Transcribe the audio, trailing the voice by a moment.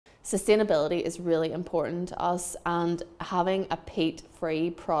Sustainability is really important to us, and having a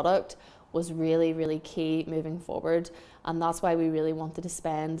peat-free product was really, really key moving forward. And that's why we really wanted to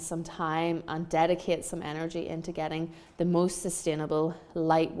spend some time and dedicate some energy into getting the most sustainable,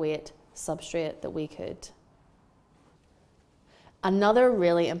 lightweight substrate that we could. Another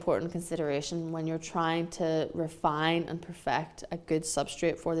really important consideration when you're trying to refine and perfect a good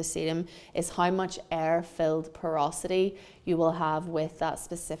substrate for the sedum is how much air-filled porosity you will have with that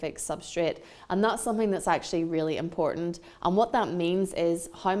specific substrate. And that's something that's actually really important. And what that means is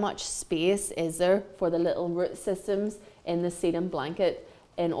how much space is there for the little root systems in the sedum blanket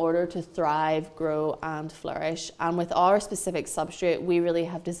in order to thrive, grow and flourish. And with our specific substrate, we really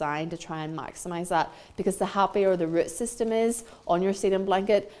have designed to try and maximize that, because the happier the root system is on your sedum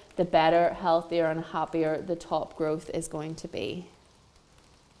blanket, the better, healthier and happier the top growth is going to be.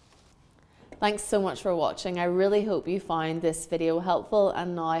 Thanks so much for watching. I really hope you found this video helpful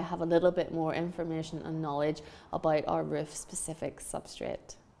and now have a little bit more information and knowledge about our roof specific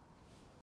substrate.